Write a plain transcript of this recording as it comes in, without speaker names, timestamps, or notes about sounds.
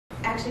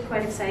actually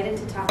quite excited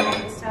to talk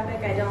about this topic.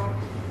 I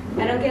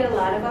don't get a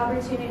lot of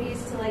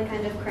opportunities to like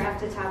kind of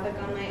craft a topic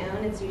on my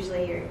own. It's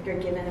usually you're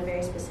given a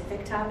very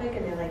specific topic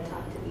and they're like,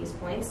 talk to these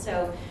points.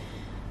 So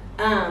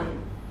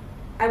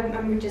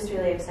I'm just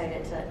really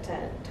excited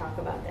to talk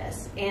about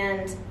this.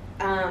 And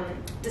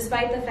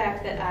despite the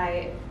fact that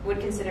I would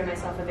consider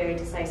myself a very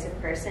decisive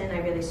person, I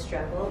really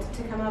struggled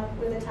to come up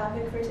with a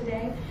topic for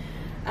today.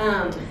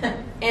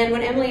 And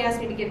when Emily asked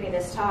me to give me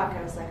this talk,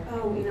 I was like,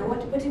 oh, you know,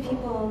 what do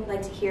people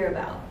like to hear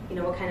about? You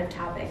know, what kind of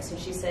topics? And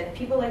she said,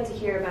 people like to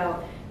hear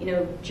about, you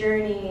know,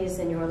 journeys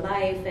in your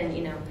life and,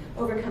 you know,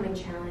 overcoming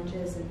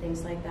challenges and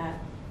things like that.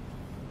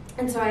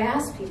 And so I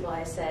asked people,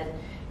 I said,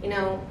 you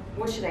know,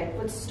 what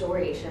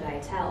story should I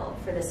tell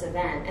for this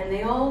event? And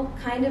they all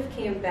kind of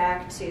came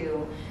back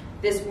to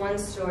this one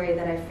story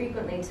that I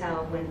frequently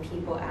tell when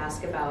people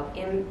ask about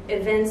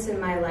events in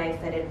my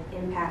life that have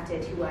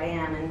impacted who I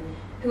am and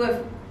who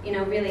have, you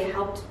know, really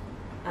helped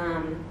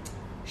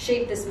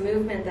shape this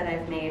movement that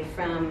I've made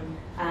from,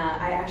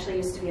 I actually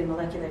used to be a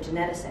molecular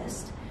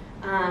geneticist,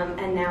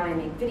 and now I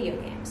make video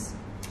games.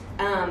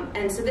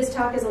 And so this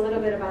talk is a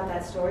little bit about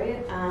that story,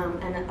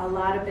 and a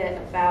lot of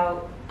it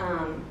about,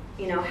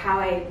 you know, how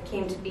I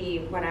came to be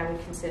what I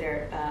would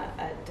consider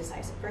a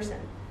decisive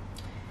person.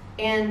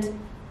 And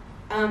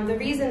the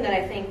reason that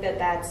I think that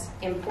that's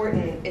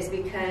important is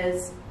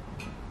because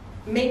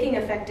making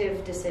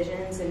effective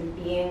decisions and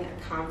being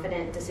a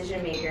confident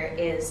decision maker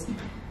is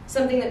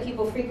something that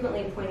people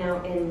frequently point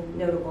out in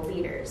notable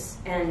leaders.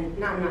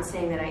 And I'm not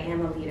saying that I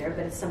am a leader,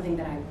 but it's something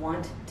that I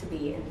want to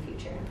be in the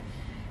future.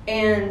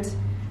 And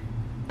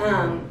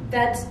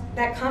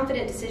that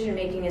confident decision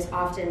making is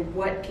often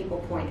what people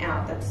point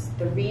out. That's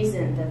the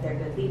reason that they're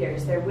good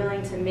leaders. They're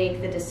willing to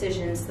make the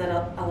decisions that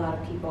a lot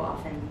of people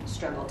often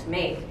struggle to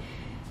make.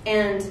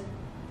 And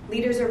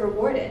leaders are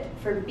rewarded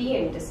for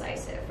being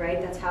decisive, right?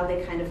 That's how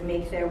they kind of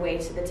make their way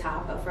to the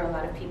top. But for a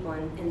lot of people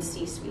in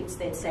C-suites,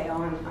 they'd say,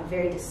 oh, I'm a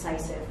very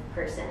decisive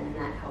person, and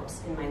that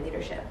helps in my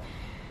leadership.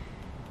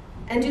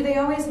 And do they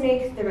always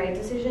make the right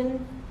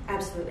decision?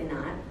 Absolutely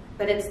not.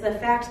 But it's the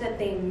fact that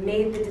they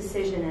made the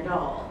decision at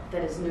all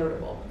that is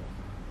notable.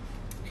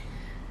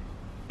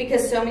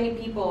 Because so many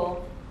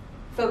people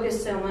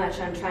focus so much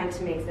on trying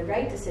to make the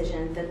right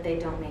decision that they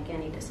don't make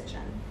any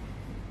decision.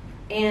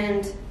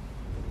 And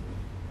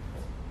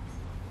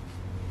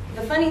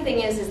the funny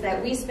thing is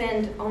that we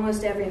spend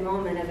almost every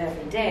moment of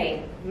every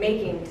day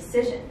making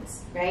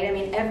decisions, right? I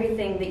mean,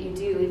 everything that you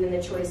do, even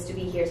the choice to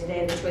be here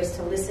today, the choice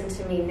to listen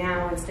to me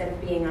now instead of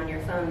being on your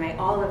phone, right?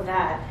 All of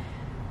that,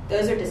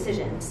 those are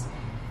decisions.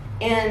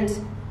 And,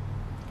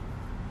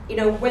 you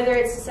know, whether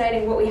it's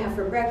deciding what we have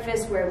for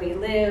breakfast, where we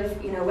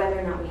live, you know, whether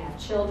or not we have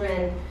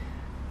children,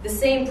 the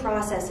same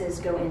processes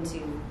go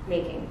into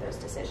making those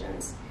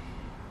decisions.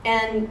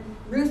 And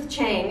Ruth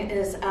Chang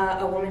is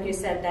a woman who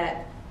said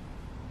that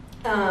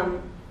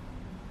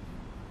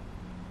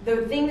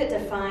the thing that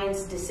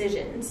defines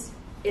decisions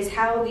is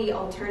how the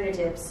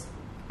alternatives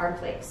are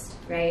placed,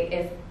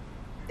 right?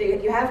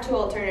 If you have two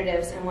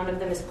alternatives and one of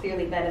them is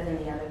clearly better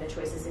than the other, the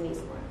choice is an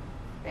easy one,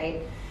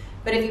 right?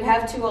 But if you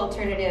have two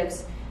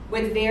alternatives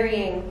with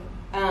varying,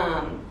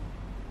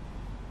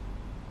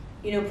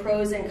 you know,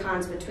 pros and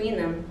cons between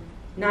them,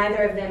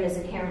 neither of them is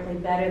inherently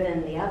better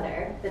than the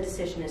other, the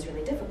decision is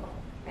really difficult,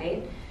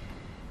 right?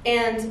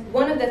 And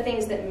one of the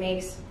things that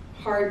makes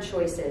hard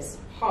choices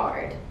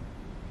hard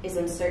is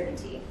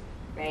uncertainty,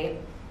 right?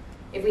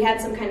 If we had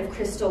some kind of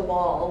crystal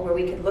ball where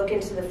we could look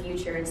into the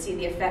future and see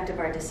the effect of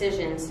our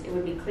decisions, it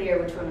would be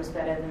clear which one was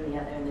better than the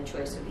other and the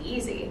choice would be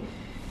easy.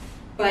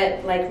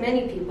 But like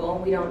many people,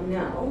 we don't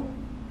know,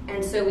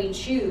 and so we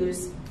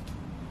choose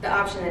the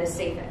option that is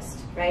safest,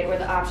 right? Or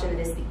the option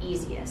that is the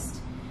easiest.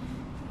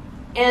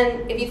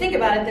 And if you think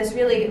about it, this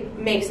really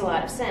makes a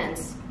lot of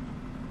sense.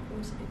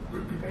 Oops,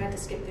 I forgot to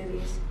skip through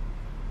these.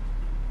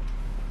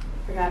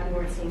 Forgot you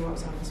weren't seeing what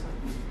was on this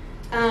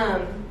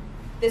one.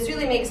 This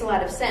really makes a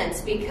lot of sense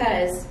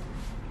because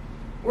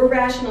we're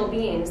rational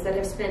beings that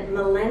have spent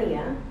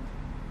millennia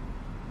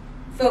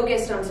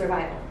focused on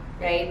survival,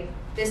 right?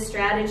 This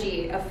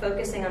strategy of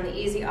focusing on the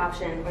easy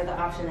option or the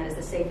option that is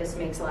the safest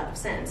makes a lot of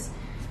sense.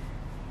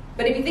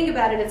 But if you think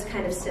about it, it's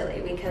kind of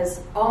silly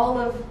because all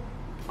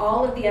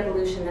of the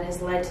evolution that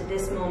has led to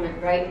this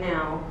moment right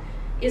now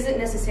isn't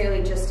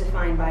necessarily just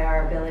defined by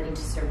our ability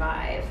to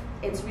survive.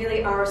 It's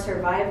really our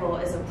survival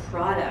as a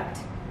product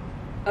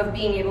of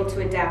being able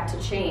to adapt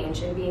to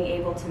change and being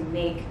able to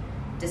make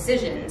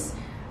decisions.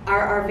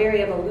 Our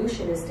very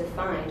evolution is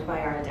defined by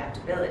our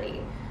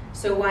adaptability.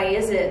 So why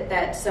is it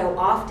that so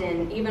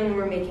often, even when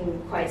we're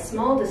making quite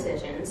small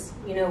decisions,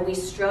 you know, we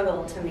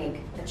struggle to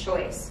make a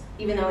choice,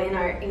 even though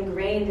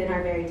ingrained in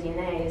our very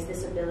DNA is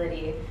this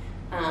ability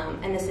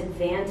and this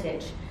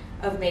advantage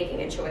of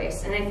making a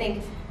choice. And I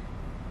think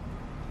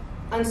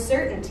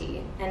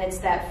uncertainty, and it's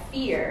that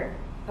fear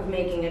of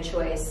making a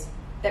choice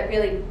that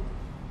really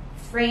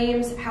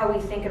frames how we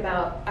think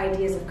about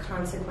ideas of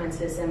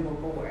consequences and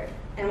reward.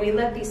 And we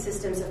let these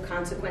systems of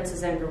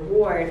consequences and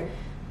reward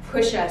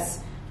push us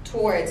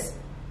towards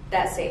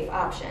that safe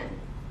option.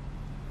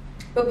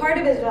 But part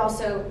of it is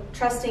also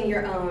trusting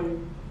your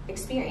own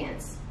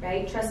experience,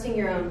 right? Trusting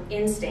your own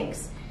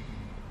instincts.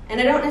 And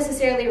I don't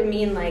necessarily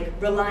mean like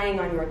relying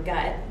on your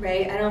gut,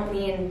 right? I don't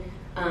mean,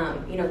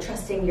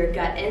 trusting your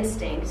gut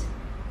instinct.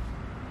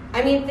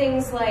 I mean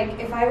things like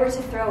if I were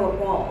to throw a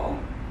ball,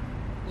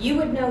 you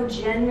would know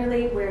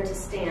generally where to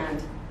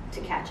stand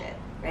to catch it,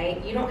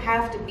 right? You don't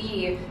have to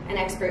be an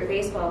expert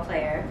baseball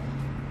player.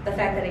 The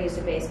fact that I used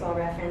a baseball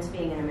reference,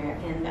 being an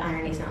American, the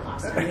irony's not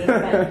lost on me.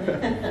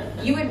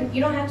 But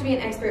you don't have to be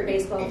an expert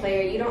baseball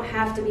player. You don't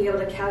have to be able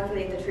to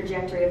calculate the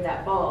trajectory of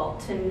that ball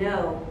to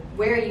know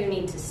where you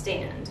need to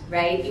stand,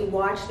 right? You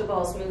watch the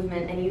ball's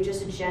movement and you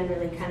just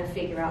generally kind of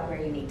figure out where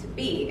you need to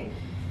be.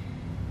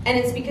 And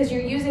it's because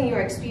you're using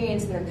your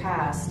experience in the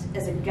past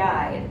as a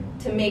guide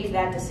to make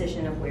that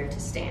decision of where to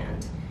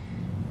stand.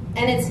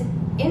 And it's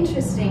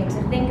interesting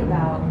to think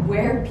about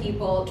where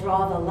people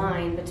draw the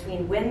line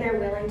between when they're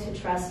willing to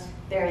trust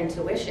their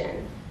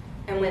intuition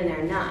and when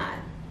they're not.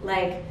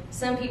 Like,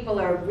 some people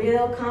are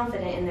real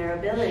confident in their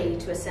ability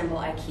to assemble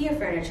IKEA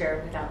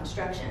furniture without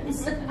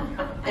instructions.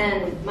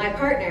 And my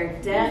partner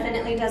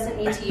definitely doesn't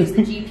need to use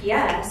the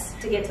GPS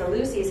to get to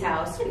Lucy's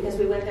house because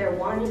we went there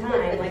one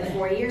time like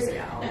 4 years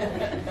ago.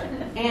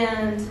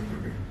 And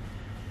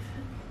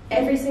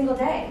every single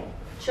day,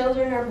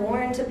 children are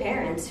born to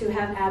parents who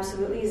have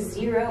absolutely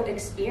zero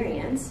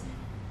experience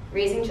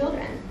raising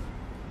children.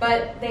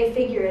 But they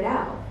figure it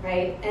out,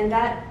 right? And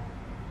that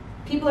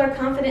people are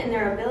confident in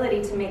their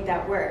ability to make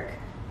that work,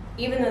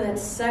 even though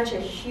that's such a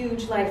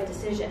huge life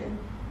decision.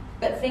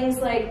 But things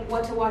like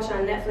what to watch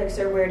on Netflix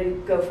or where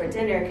to go for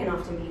dinner can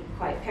often be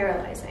quite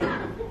paralyzing.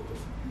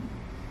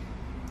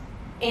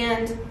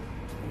 And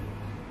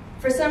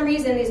for some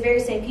reason, these very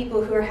same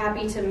people who are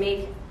happy to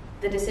make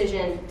the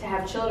decision to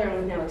have children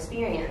with no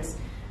experience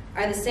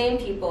are the same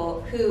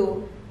people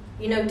who,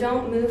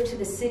 don't move to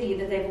the city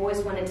that they've always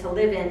wanted to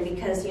live in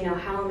because,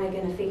 how am I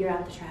going to figure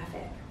out the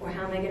traffic? Or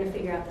how am I going to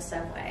figure out the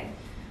subway?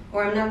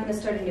 Or I'm not going to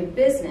start a new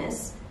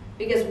business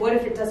because what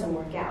if it doesn't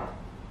work out,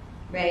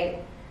 right?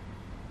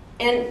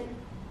 And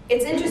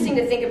it's interesting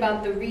to think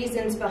about the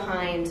reasons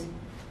behind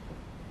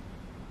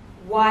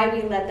why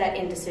we let that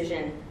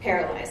indecision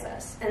paralyze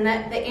us. And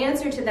that the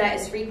answer to that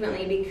is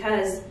frequently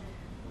because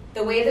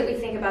the way that we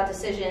think about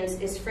decisions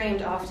is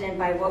framed often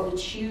by what we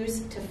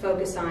choose to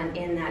focus on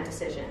in that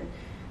decision.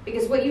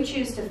 Because what you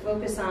choose to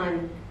focus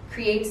on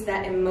creates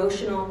that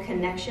emotional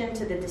connection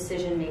to the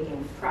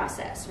decision-making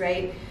process,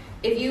 right?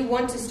 If you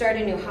want to start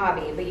a new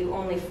hobby, but you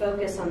only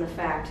focus on the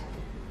fact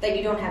that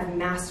you don't have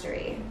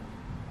mastery,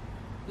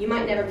 you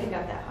might never pick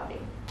up that hobby,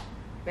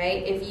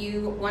 right? If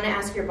you want to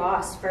ask your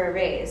boss for a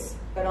raise,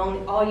 but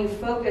all you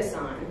focus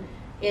on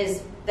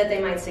is that they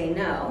might say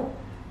no,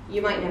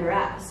 you might never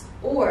ask.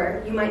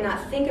 Or you might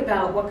not think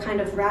about what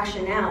kind of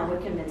rationale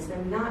would convince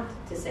them not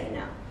to say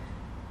no,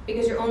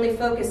 because you're only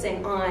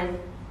focusing on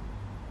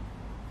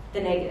the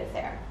negative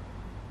there.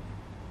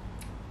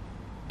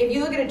 If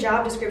you look at a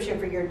job description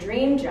for your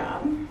dream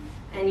job,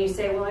 and you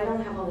say, well, I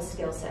don't have all the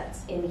skill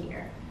sets in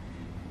here,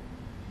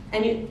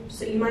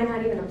 so you might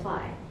not even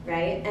apply,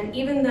 right? And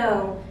even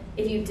though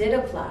if you did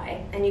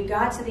apply, and you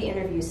got to the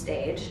interview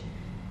stage,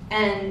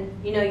 and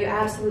you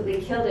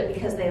absolutely killed it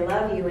because they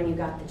love you and you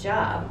got the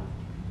job,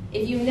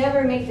 if you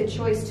never make the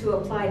choice to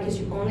apply because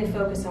you only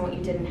focus on what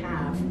you didn't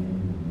have,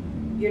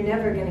 you're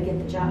never going to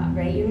get the job,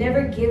 right? You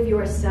never give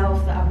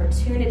yourself the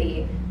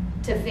opportunity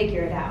to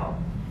figure it out.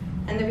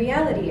 And the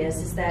reality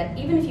is that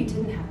even if you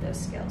didn't have those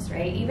skills,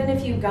 right? Even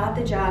if you got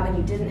the job and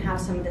you didn't have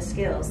some of the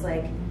skills,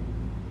 like,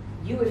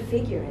 you would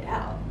figure it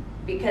out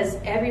because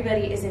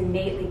everybody is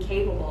innately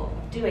capable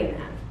of doing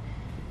that.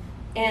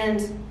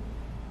 And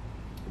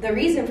the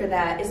reason for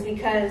that is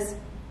because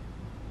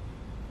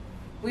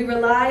we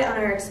rely on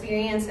our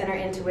experience and our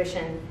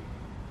intuition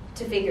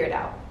to figure it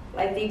out.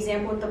 Like the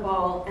example with the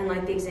ball and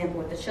like the example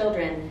with the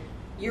children,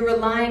 you're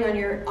relying on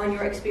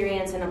your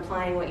experience and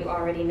applying what you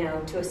already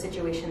know to a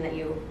situation that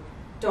you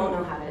don't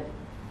know how to,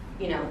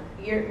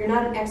 you're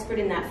not an expert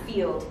in that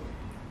field,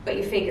 but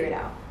you figure it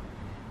out.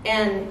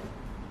 And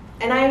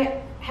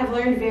I have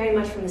learned very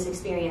much from this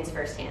experience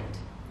firsthand.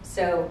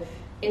 So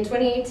in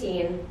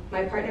 2018,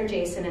 my partner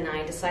Jason and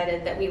I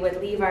decided that we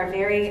would leave our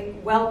very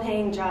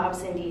well-paying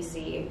jobs in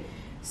DC,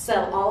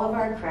 sell all of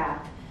our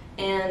crap,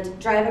 and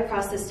drive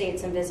across the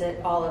states and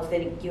visit all of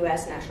the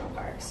US national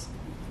parks.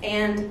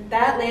 And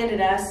that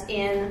landed us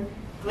in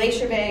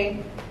Glacier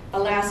Bay,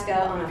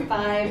 Alaska on a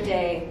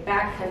 5-day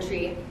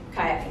backcountry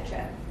kayaking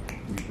trip.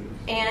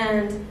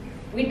 And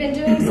we'd been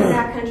doing some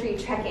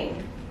backcountry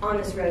trekking on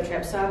this road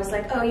trip, so I was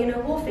like, oh,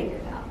 we'll figure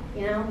it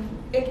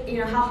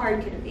out, how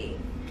hard could it be?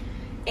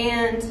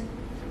 And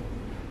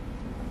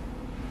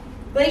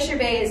Glacier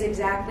Bay is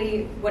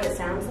exactly what it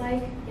sounds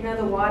like.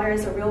 The water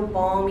is a real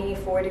balmy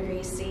 4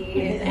 degrees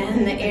C,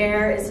 and the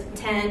air is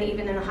 10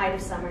 even in the height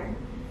of summer.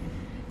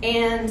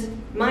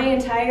 And my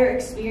entire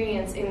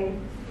experience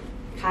in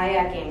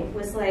kayaking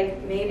was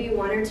like maybe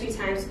 1 or 2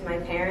 times with my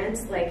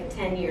parents, like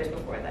 10 years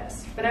before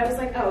this. But I was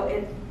like,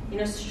 oh,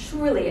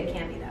 surely it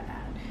can't be that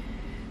bad.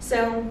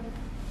 So,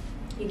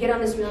 you get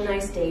on this real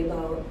nice day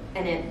boat,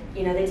 and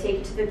they take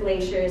you to the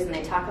glaciers, and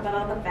they talk about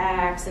all the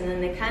facts, and then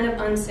they kind of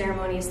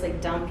unceremoniously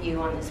dump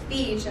you on this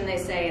beach, and they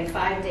say, in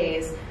 5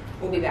 days,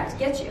 we'll be back to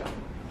get you.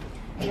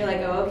 And you're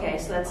like, oh, okay,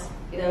 so that's,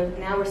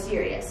 now we're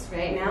serious,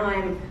 right? Now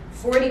I'm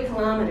 40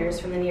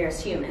 kilometers from the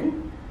nearest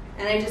human,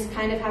 and I just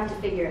kind of have to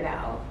figure it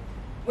out,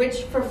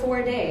 which for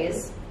 4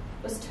 days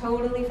was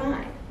totally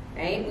fine.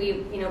 Right?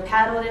 We,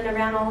 paddled in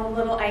around all the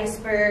little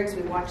icebergs.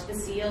 We watched the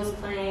seals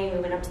playing. We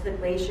went up to the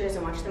glaciers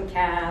and watched them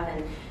calve,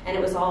 and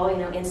it was all,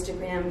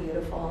 Instagram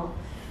beautiful.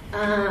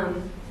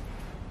 And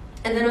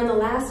then on the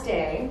last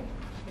day,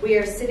 we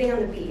are sitting on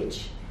the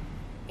beach,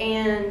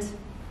 and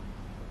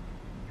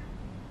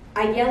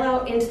I yell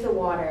out into the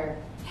water,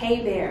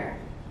 "Hey bear,"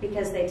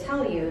 because they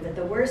tell you that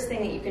the worst thing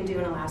that you can do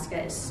in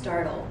Alaska is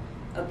startle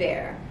a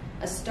bear.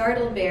 A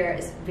startled bear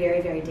is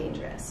very, very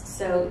dangerous.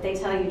 So they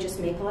tell you just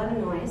make a lot of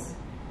noise,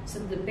 so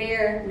the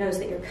bear knows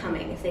that you're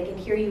coming. If they can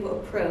hear you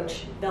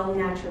approach, they'll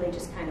naturally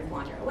just kind of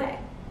wander away.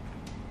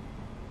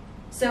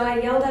 So I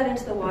yelled out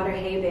into the water,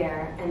 "Hey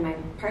bear," and my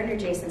partner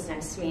Jason's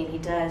next to me, and he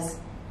does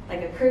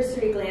like a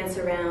cursory glance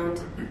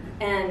around,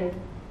 and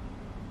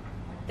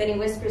then he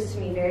whispers to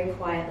me very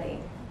quietly,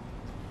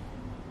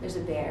 "There's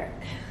a bear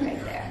right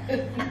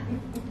there."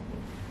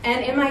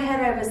 And in my head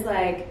I was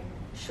like,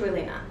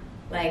 surely not.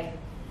 Like,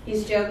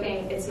 he's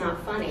joking, it's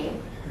not funny,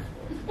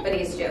 but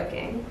he's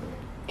joking.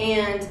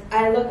 And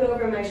I look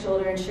over my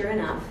shoulder, and sure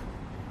enough,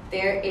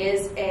 there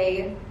is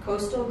a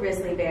coastal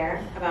grizzly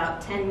bear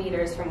about 10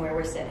 meters from where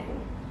we're sitting.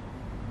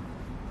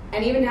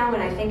 And even now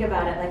when I think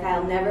about it, like,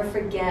 I'll never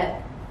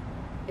forget,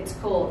 it's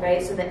cold,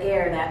 right? So the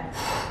air, that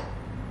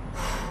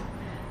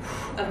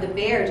of the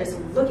bear just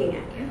looking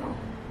at you.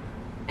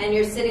 And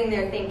you're sitting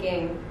there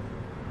thinking,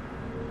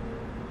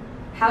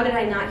 how did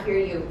I not hear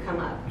you come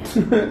up?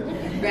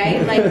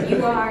 Right? Like,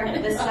 you are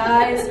the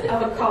size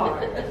of a car,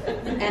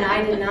 and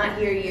I did not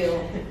hear you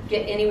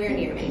get anywhere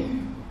near me.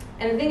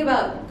 And the thing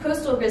about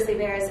coastal grizzly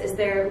bears is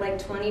they're like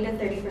 20 to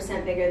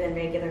 30% bigger than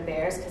regular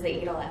bears because they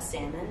eat all that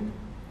salmon.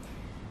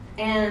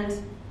 And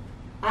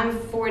I'm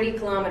 40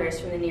 kilometers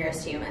from the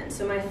nearest human.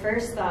 So my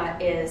first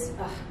thought is,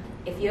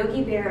 if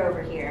Yogi Bear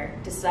over here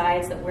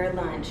decides that we're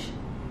lunch,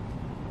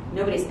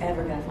 nobody's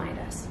ever going to find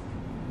us.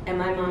 And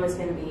my mom is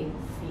going to be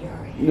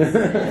furious.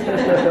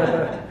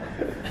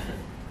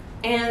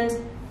 And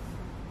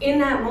in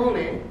that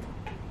moment,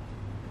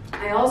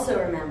 I also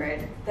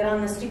remembered that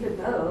on the stupid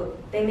boat,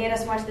 they made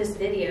us watch this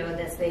video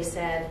that they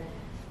said,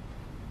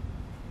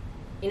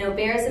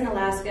 bears in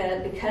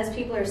Alaska, because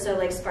people are so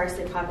like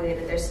sparsely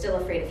populated, they're still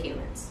afraid of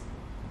humans.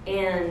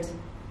 And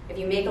if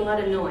you make a lot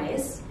of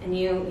noise and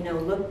you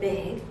look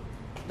big,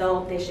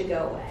 they should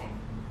go away.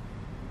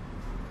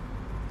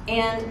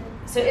 And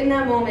so in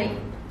that moment,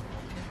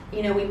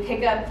 we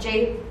pick up,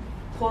 Jay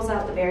pulls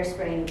out the bear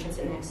spray and he puts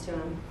it next to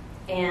him,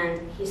 and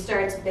he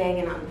starts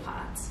banging on the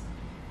pots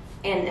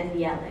and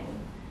yelling.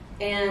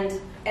 And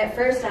at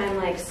first I'm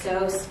like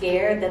so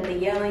scared that the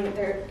yelling,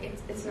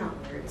 it's not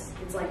words.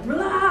 It's like blah,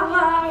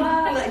 blah,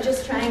 blah, like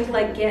just trying to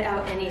like get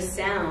out any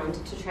sound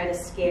to try to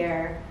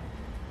scare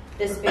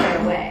this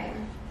bear away.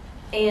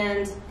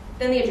 And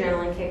then the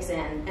adrenaline kicks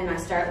in, and I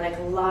start like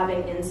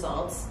lobbing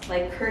insults,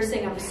 like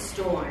cursing up a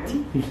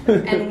storm,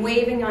 and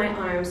waving my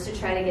arms to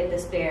try to get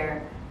this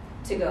bear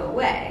to go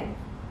away.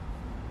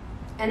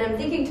 And I'm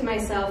thinking to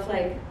myself,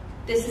 like,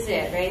 this is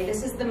it, right?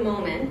 This is the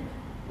moment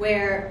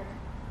where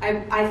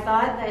I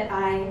thought that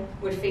I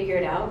would figure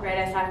it out, right?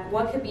 I thought,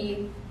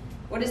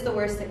 what is the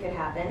worst that could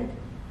happen?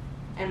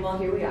 And well,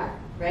 here we are,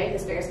 right?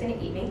 This bear's gonna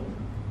eat me.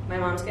 My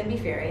mom's gonna be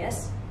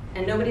furious,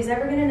 and nobody's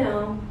ever gonna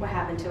know what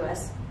happened to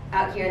us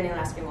out here in the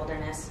Alaskan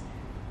wilderness.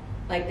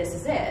 Like, this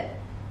is it.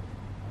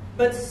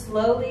 But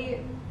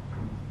slowly,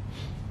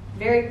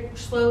 very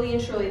slowly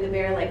and surely, the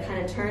bear like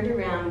kind of turned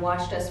around,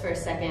 watched us for a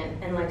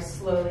second, and like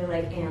slowly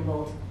like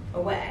ambled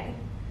away.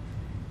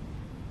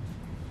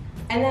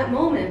 And that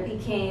moment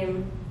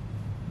became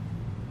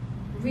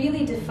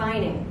really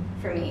defining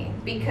for me,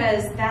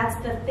 because that's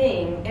the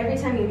thing. Every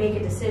time you make a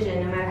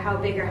decision, no matter how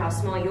big or how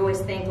small, you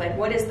always think like,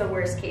 what is the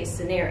worst case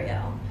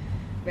scenario,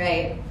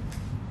 right?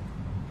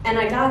 And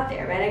I got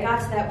there, right? I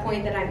got to that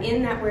point that I'm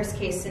in that worst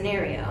case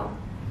scenario,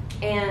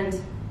 and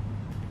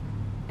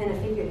I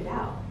figured it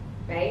out,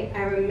 right?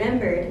 I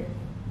remembered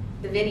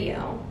the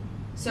video,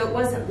 so it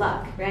wasn't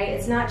luck, right?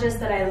 It's not just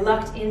that I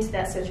lucked into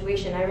that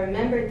situation. I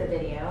remembered the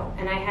video,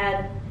 and I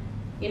had,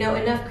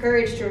 enough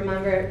courage to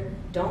remember,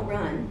 don't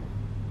run,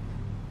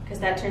 because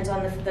that turns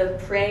on the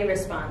prey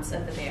response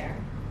of the bear.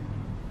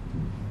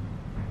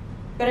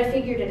 But I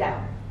figured it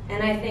out,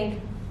 and I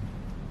think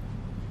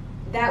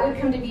that would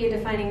come to be a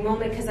defining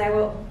moment, because I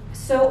will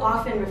so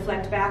often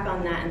reflect back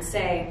on that and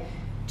say,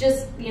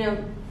 just,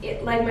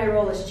 like my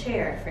role as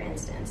chair, for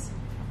instance.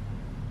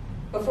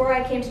 Before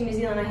I came to New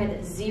Zealand, I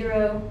had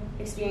zero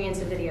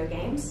experience of video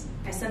games.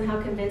 I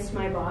somehow convinced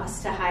my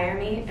boss to hire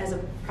me as a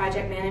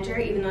project manager,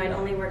 even though I'd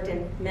only worked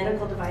in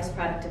medical device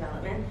product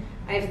development.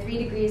 I have 3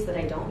 degrees that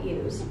I don't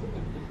use.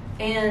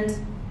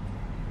 And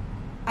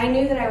I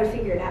knew that I would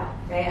figure it out,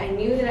 right? I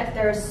knew that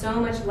there was so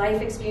much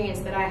life experience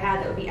that I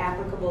had that would be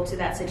applicable to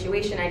that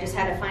situation. I just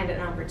had to find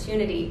an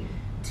opportunity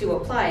to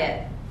apply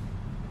it.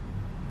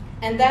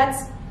 And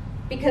that's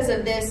because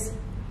of this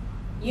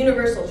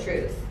universal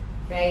truth,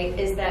 right?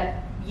 Is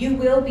that you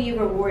will be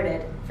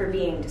rewarded for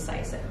being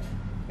decisive,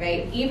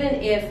 right? Even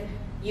if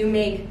you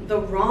make the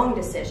wrong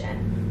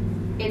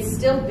decision, it's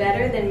still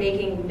better than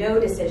making no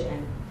decision,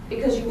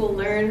 because you will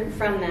learn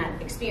from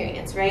that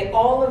experience, right?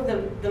 All of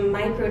the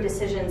micro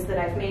decisions that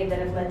I've made that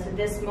have led to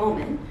this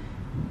moment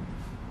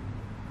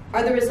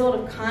are the result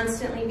of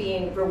constantly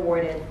being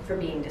rewarded for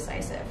being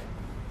decisive.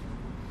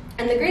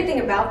 And the great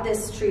thing about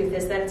this truth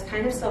is that it's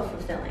kind of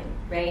self-fulfilling,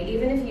 right?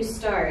 Even if you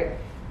start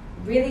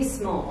really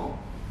small,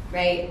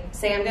 right?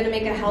 Say I'm gonna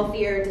make a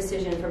healthier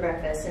decision for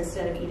breakfast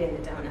instead of eating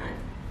the donut.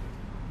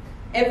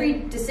 Every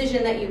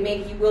decision that you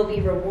make, you will be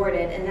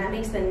rewarded, and that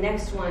makes the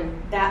next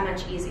one that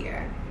much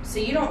easier. So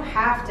you don't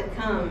have to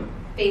come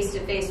face to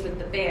face with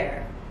the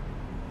bear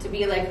to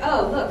be like,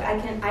 oh, look, I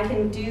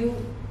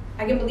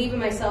can believe in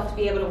myself to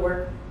be able to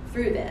work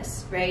through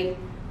this, right?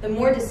 The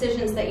more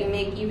decisions that you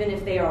make, even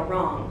if they are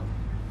wrong,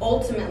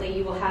 ultimately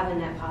you will have a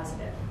net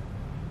positive.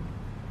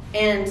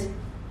 And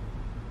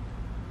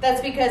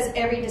that's because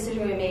every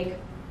decision we make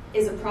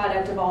is a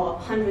product of all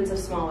hundreds of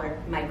smaller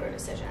micro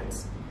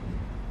decisions.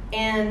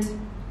 And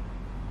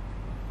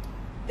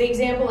the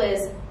example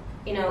is,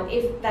 you know,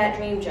 if that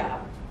dream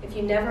job, if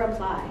you never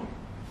apply,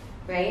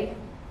 right,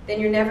 then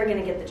you're never going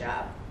to get the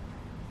job.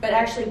 But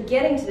actually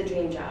getting to the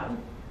dream job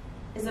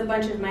is a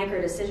bunch of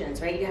micro decisions,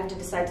 right? You have to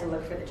decide to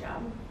look for the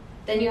job.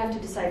 Then you have to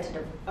decide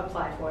to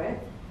apply for it.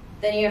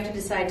 Then you have to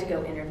decide to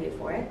go interview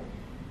for it.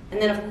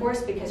 And then, of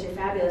course, because you're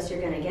fabulous,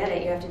 you're going to get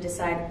it. You have to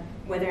decide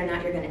whether or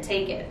not you're going to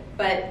take it.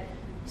 But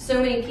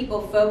so many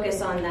people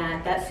focus on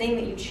that thing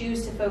that you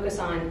choose to focus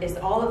on is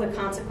all of the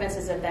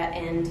consequences of that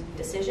end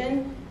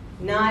decision,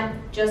 not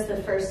just the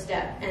first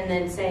step, and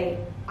then say,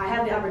 I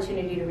have the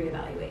opportunity to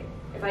reevaluate.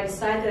 If I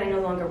decide that I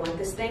no longer want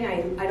this thing,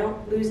 I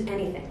don't lose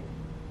anything,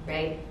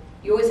 right?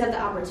 You always have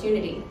the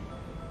opportunity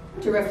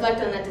to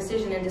reflect on that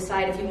decision and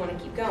decide if you want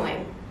to keep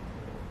going.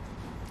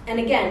 And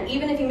again,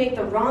 even if you make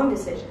the wrong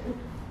decision,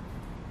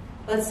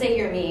 let's say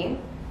you're me,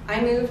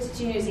 I moved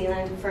to New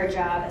Zealand for a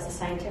job as a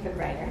scientific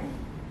writer.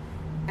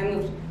 I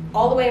moved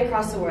all the way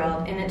across the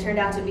world, and it turned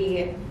out to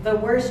be the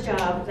worst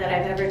job that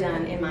I've ever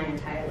done in my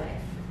entire life.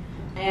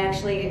 I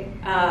actually,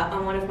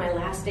 on one of my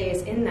last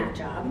days in that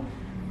job,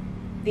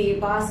 the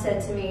boss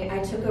said to me, I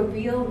took a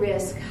real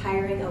risk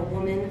hiring a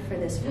woman for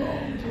this role,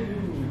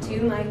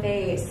 to my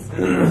face.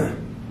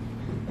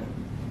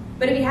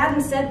 But if he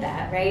hadn't said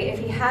that, right, if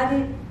he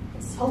hadn't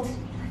insulted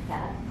me like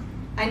that,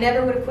 I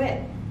never would have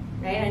quit,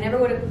 right? I never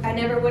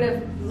would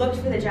have looked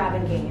for the job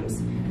in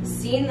games,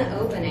 seen the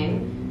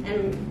opening,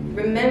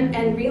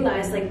 and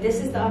realized, like, this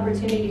is the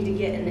opportunity to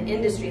get in the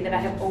industry that I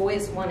have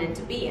always wanted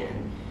to be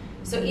in.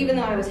 So even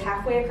though I was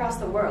halfway across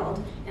the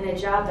world in a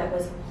job that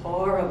was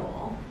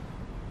horrible,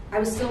 I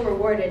was still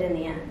rewarded in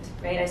the end,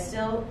 right? I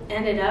still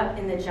ended up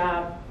in the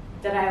job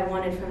that I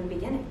wanted from the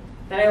beginning,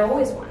 that I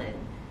always wanted.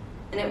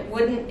 And it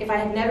wouldn't, if I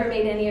had never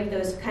made any of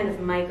those kind of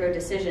micro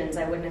decisions,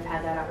 I wouldn't have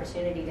had that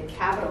opportunity to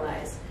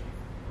capitalize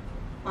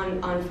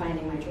on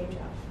finding my dream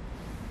job.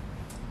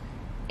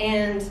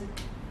 And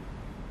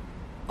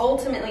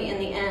ultimately, in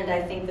the end,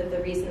 I think that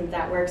the reason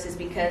that works is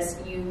because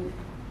you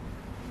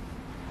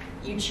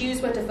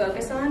choose what to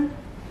focus on,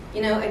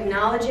 you know,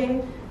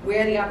 acknowledging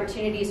where the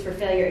opportunities for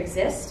failure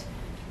exist,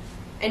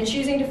 and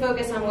choosing to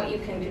focus on what you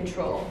can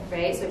control,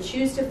 right? So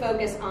choose to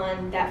focus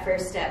on that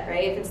first step,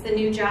 right? If it's the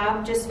new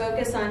job, just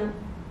focus on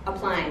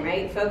applying,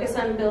 right? Focus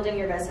on building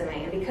your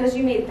resume. And because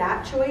you made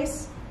that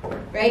choice,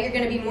 right, you're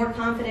going to be more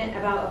confident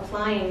about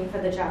applying for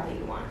the job that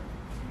you want.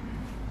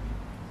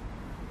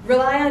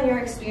 Rely on your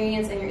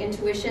experience and your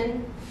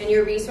intuition and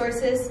your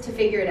resources to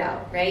figure it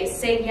out, right?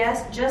 Say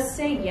yes, just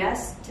say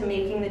yes to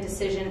making the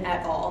decision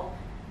at all,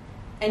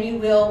 and you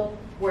will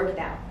work it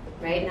out,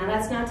 right? Now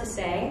that's not to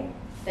say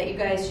that you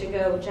guys should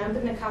go jump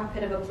in the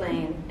cockpit of a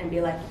plane and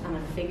be like, I'm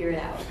gonna figure it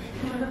out,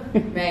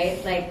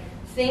 right? Like,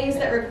 things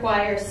that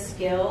require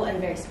skill and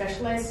very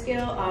specialized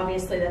skill,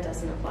 obviously that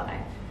doesn't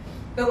apply.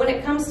 But when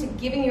it comes to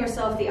giving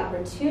yourself the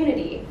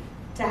opportunity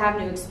to have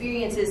new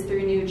experiences through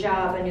a new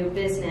job, a new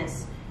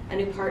business, a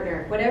new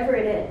partner, whatever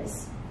it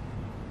is,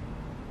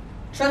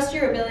 trust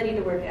your ability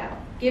to work it out.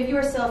 Give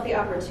yourself the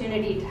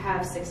opportunity to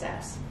have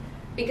success,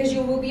 because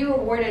you will be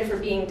rewarded for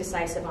being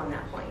decisive on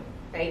that point,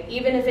 right?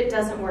 Even if it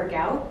doesn't work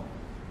out,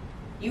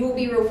 you will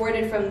be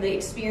rewarded from the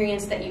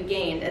experience that you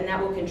gained, and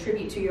that will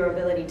contribute to your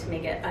ability to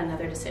make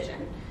another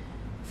decision.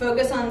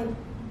 Focus on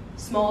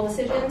small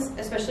decisions,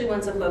 especially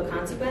ones of low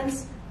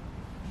consequence,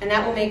 and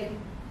that will make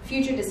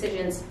future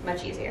decisions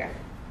much easier.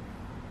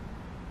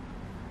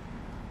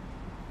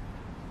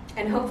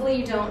 And hopefully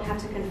you don't have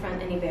to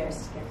confront any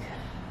bears to get there.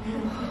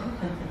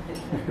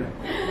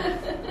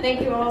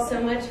 Thank you all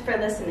so much for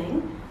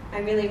listening. I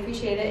really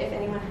appreciate it. If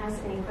anyone has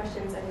any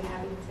questions, I'd be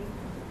happy to take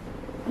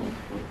them.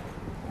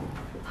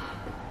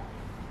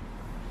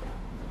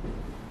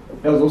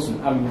 That was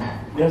awesome.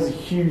 There was a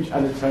huge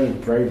undertone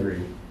of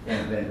bravery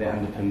that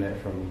underpin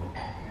that from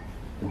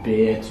the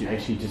bear to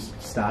actually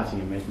just starting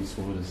and making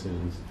small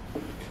decisions.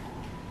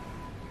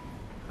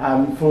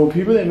 For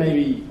people that may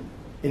be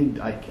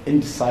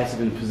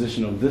indecisive in a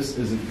position of this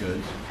isn't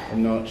good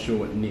and not sure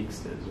what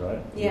next is,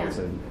 right? Yeah.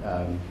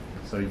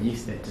 So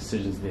yes, that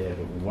decision's there,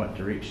 but what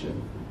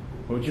direction?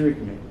 What would you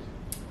recommend?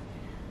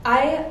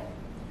 I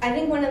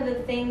think one of the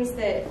things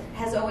that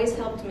has always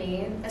helped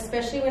me,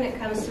 especially when it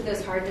comes to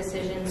those hard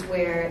decisions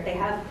where they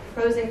have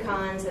pros and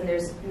cons and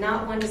there's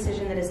not one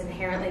decision that is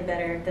inherently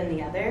better than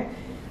the other,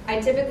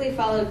 I typically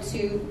follow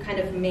two kind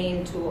of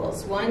main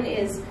tools. One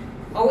is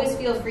always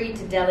feel free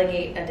to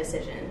delegate a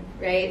decision,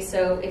 right?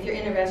 So if you're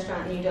in a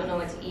restaurant and you don't know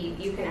what to eat,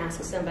 you can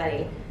ask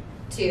somebody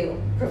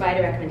to provide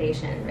a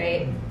recommendation,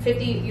 right?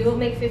 You'll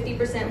make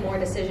 50% more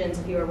decisions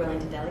if you are willing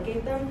to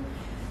delegate them,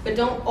 but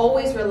don't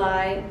always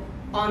rely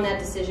on that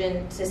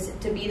decision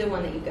to be the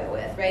one that you go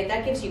with, right?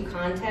 That gives you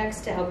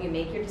context to help you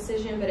make your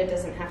decision, but it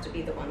doesn't have to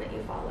be the one that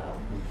you follow.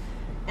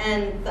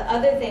 And the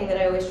other thing that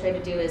I always try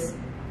to do is,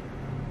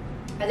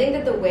 I think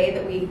that the way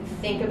that we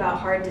think about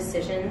hard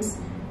decisions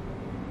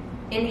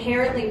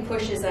inherently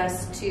pushes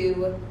us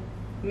to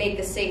make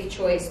the safe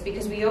choice,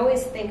 because we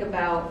always think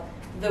about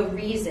the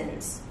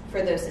reasons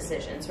for those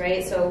decisions,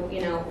 right? So,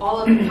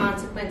 all of the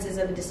consequences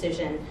of a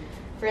decision.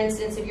 For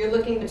instance, if you're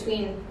looking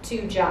between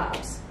two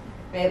jobs,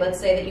 right? Let's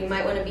say that you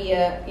might want to be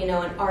an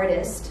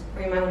artist,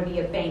 or you might want to be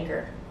a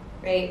banker,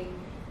 right?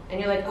 And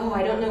you're like, oh,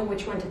 I don't know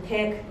which one to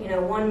pick.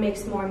 One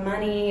makes more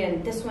money,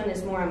 and this one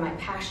is more of my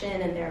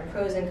passion, and there are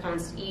pros and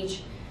cons to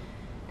each.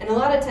 And a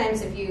lot of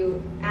times, if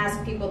you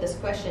ask people this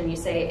question, you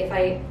say,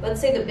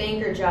 let's say the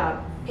banker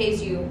job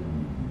pays you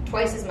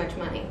twice as much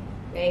money,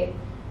 right?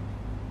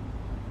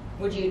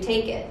 Would you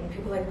take it? And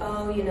people are like,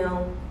 oh,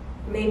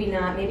 maybe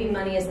not. Maybe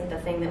money isn't the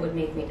thing that would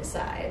make me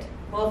decide.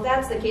 Well, if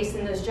that's the case,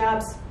 then those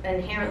jobs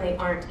inherently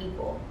aren't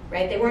equal,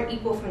 right? They weren't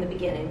equal from the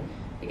beginning,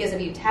 because if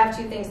you have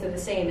two things that are the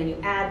same and you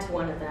add to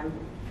one of them,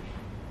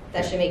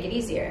 that should make it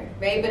easier,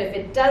 right? But if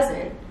it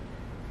doesn't,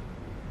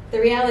 the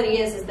reality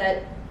is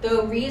that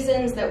the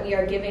reasons that we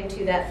are giving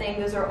to that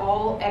thing, those are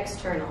all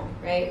external,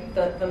 right?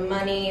 The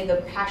money, the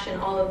passion,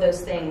 all of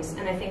those things.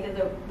 And I think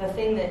that the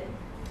thing that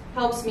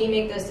helps me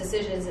make those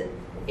decisions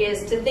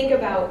is to think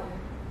about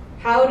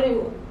how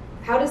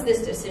does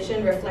this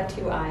decision reflect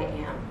who I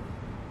am?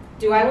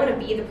 Do I want to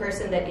be the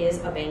person that is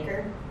a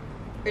banker?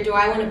 Or do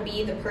I want to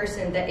be the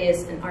person that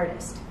is an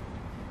artist?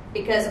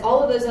 Because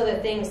all of those other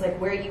things, like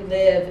where you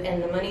live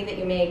and the money that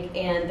you make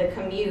and the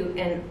commute,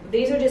 and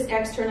these are just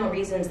external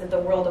reasons that the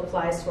world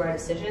applies to our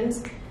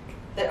decisions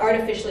that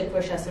artificially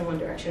push us in one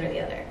direction or the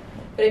other.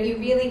 But if you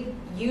really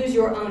use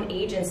your own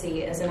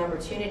agency as an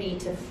opportunity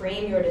to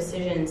frame your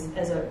decisions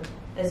as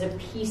a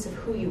piece of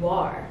who you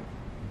are,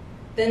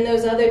 then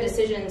those other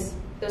decisions,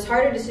 those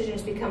harder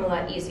decisions, become a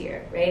lot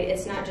easier, right?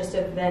 It's not just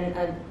a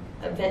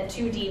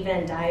 2D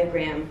Venn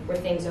diagram where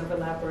things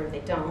overlap or they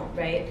don't,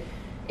 right?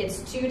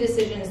 It's two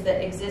decisions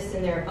that exist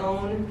in their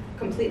own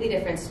completely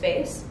different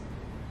space,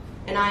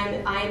 and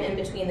I'm in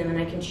between them, and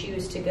I can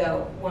choose to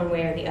go one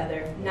way or the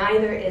other.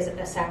 Neither is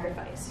a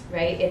sacrifice,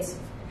 right? It's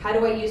how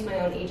do I use my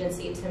own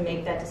agency to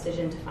make that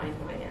decision to find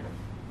who I am.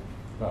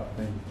 Well,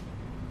 thank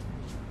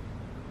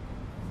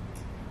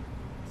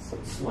you.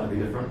 It's slightly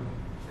different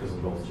because it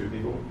involves two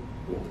people.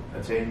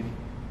 A team,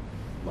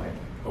 like,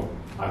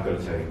 I've got a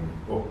team,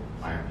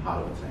 I am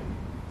part of a team,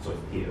 so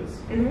it's peers.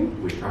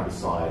 Mm-hmm. We try to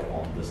decide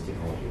on this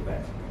technology or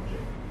that technology.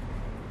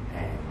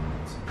 And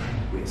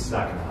we're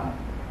stuck in a,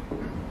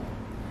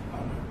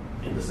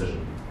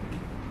 indecision.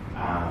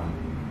 And,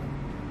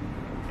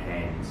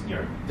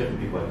 different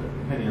people have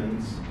different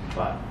opinions,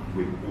 but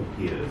we're all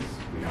peers.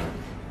 We have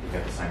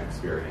the same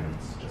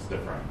experience, just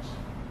different.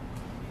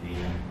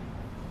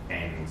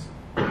 And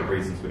for the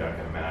reasons we don't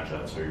have a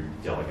manager to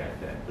delegate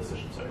that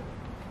decision to.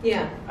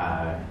 Yeah.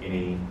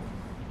 Any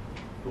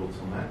thoughts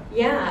on that?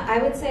 Yeah, I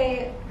would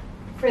say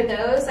for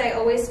those, I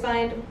always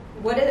find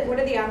what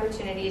are the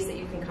opportunities that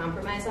you can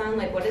compromise on?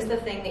 Like, what is the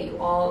thing that you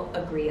all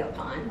agree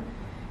upon?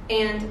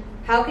 And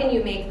how can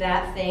you make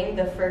that thing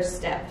the first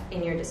step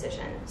in your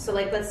decision? So,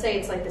 like, let's say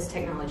it's like this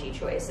technology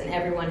choice and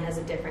everyone has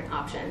a different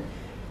option.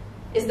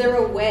 Is there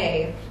a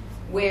way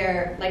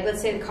where, like,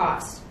 let's say the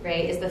cost,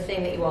 right, is the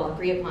thing that you all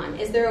agree upon.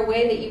 Is there a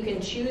way that you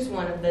can choose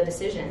one of the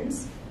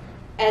decisions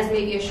as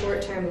maybe a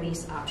short-term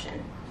lease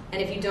option?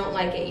 And if you don't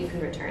like it, you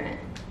can return it.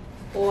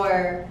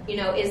 Or,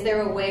 is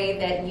there a way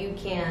that you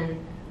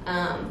can,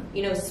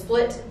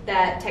 split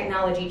that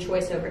technology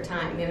choice over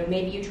time?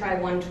 Maybe you try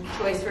one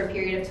choice for a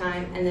period of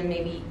time, and then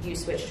maybe you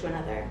switch to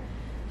another.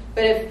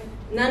 But if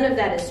none of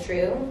that is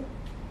true,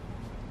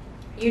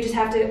 you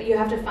have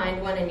to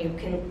find one, and you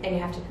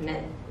have to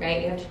commit,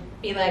 right? You have to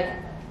be like,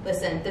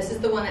 listen, this is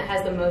the one that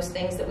has the most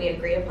things that we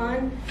agree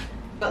upon,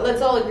 but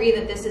let's all agree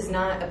that this is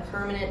not a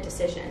permanent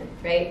decision,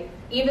 right?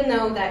 Even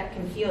though that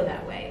can feel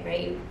that way,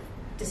 right?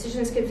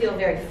 Decisions can feel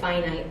very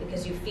finite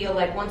because you feel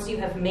like once you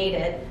have made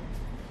it,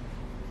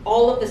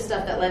 all of the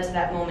stuff that led to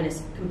that moment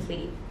is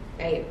complete,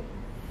 right?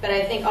 But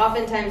I think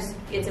oftentimes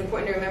it's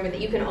important to remember that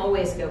you can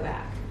always go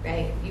back,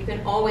 right? You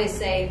can always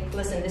say,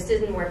 listen, this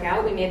didn't work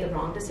out, we made the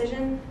wrong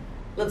decision.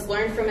 Let's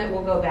learn from it,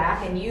 we'll go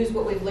back and use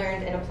what we've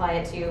learned and apply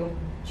it to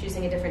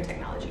choosing a different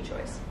technology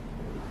choice.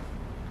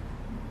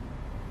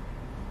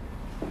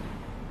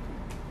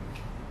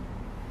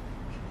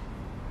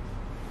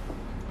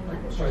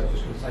 Sorry, I was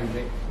just going to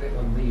say that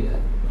one there.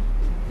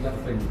 The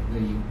other thing,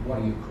 what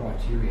are your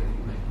criteria that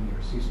you're making your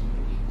assessment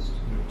against?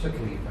 You know,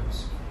 particularly if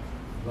it's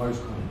those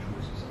kind of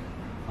choices.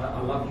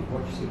 I love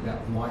what you said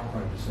about micro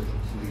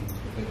decisions leading to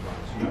the big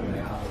ones. You know, they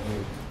are the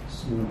little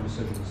small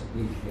decisions that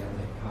lead you down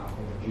that path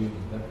on the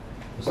journey. But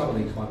for some of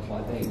these ones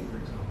like that, for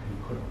example, you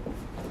could,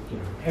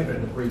 you know, have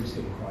an agreed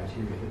set of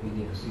criteria that you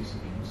then assess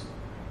against,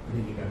 and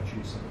then you go and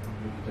choose something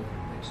completely different.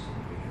 That's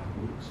typically how it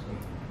works. But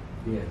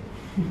yeah.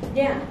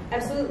 Yeah,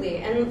 absolutely.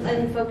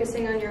 And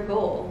focusing on your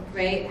goal,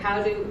 right?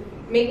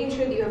 Making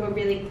sure that you have a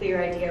really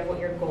clear idea of what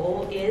your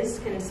goal is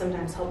can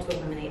sometimes help to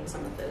eliminate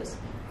some of those,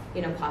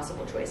 you know,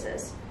 possible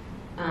choices.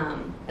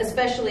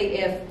 Especially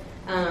if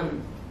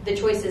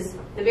the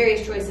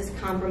various choices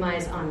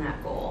compromise on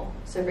that goal.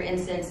 So for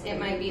instance, it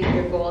might be that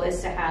your goal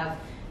is to have,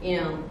 you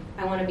know,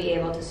 I want to be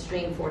able to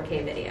stream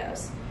 4K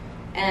videos.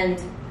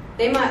 And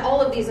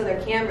all of these other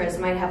cameras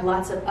might have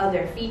lots of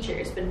other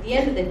features, but at the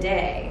end of the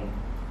day,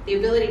 the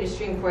ability to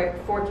stream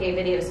 4K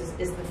videos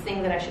is the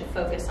thing that I should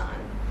focus on,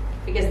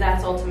 because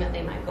that's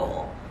ultimately my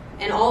goal.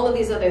 And all of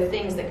these other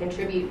things that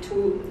contribute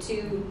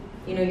to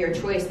you know, your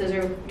choice, those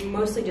are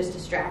mostly just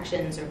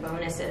distractions or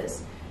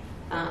bonuses.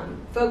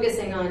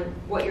 Focusing on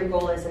what your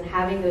goal is and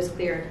having those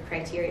clear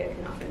criteria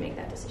can often make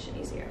that decision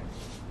easier.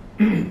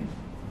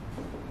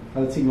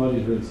 Are the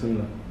technologies really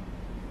similar?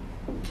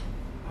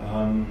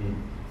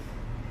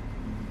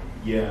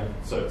 Yeah,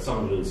 so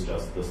some of it is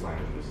just this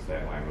language versus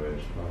that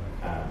language,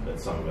 but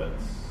some of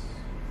it's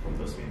from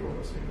this vendor or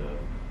this vendor.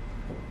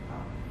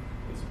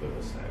 It's a bit of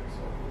a stack,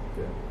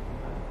 so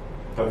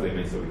hopefully it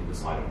means that we can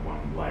decide on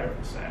one layer of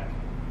the stack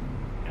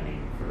and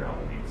then figure out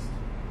the next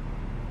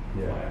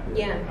layer.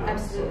 Yeah,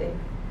 absolutely.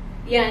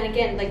 Yeah, and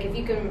again, like if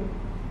you can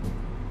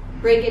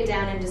break it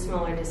down into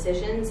smaller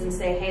decisions and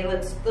say, hey,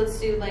 let's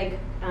do like,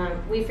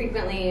 we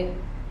frequently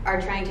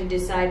are trying to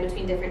decide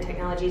between different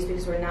technologies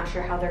because we're not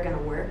sure how they're going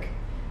to work.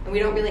 And we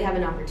don't really have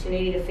an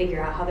opportunity to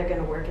figure out how they're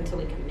going to work until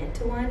we commit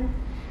to one.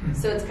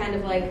 So it's kind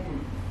of like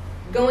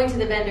going to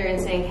the vendor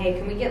and saying, hey,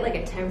 can we get like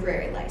a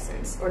temporary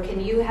license? Or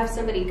can you have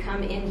somebody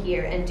come in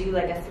here and do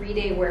like a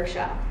 3-day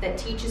workshop that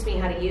teaches me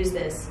how to use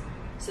this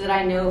so that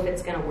I know if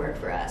it's going to work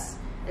for us?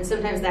 And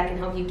sometimes that can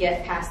help you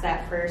get past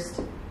that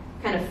first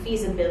kind of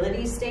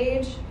feasibility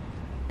stage,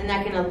 and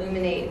that can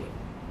illuminate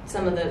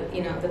some of the,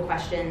 you know, the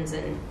questions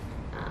and,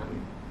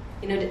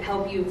 you know, to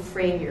help you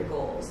frame your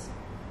goals.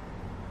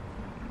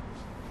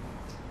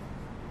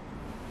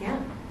 Yeah.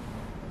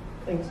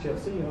 Thanks,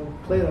 Chelsea. I'm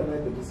glad I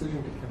made the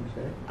decision to come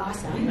today.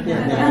 Awesome.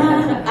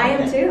 I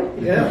am too.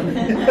 Yeah.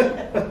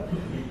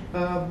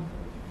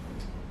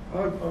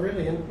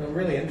 I'm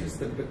really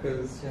interested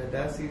because, you know,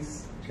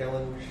 Darcy's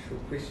challenge or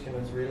question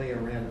is really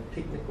around a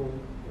technical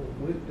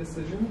work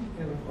decision,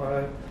 and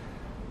I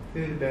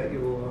heard about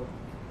your,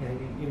 you know,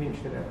 you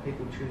mentioned about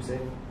people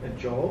choosing a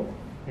job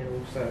and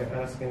also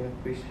asking the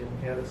question,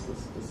 how does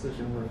this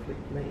decision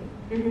reflect me?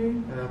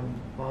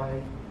 Mm-hmm.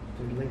 I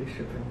do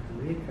leadership and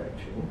career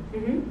coaching,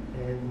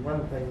 Mm-hmm. and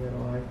one thing that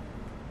I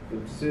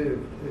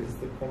observed is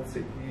the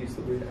concept, you use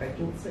the word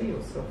agency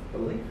or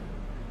self-belief.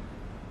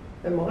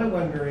 And my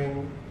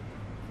wondering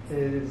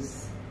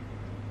is,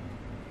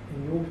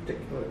 in your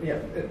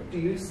particular, do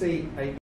you see a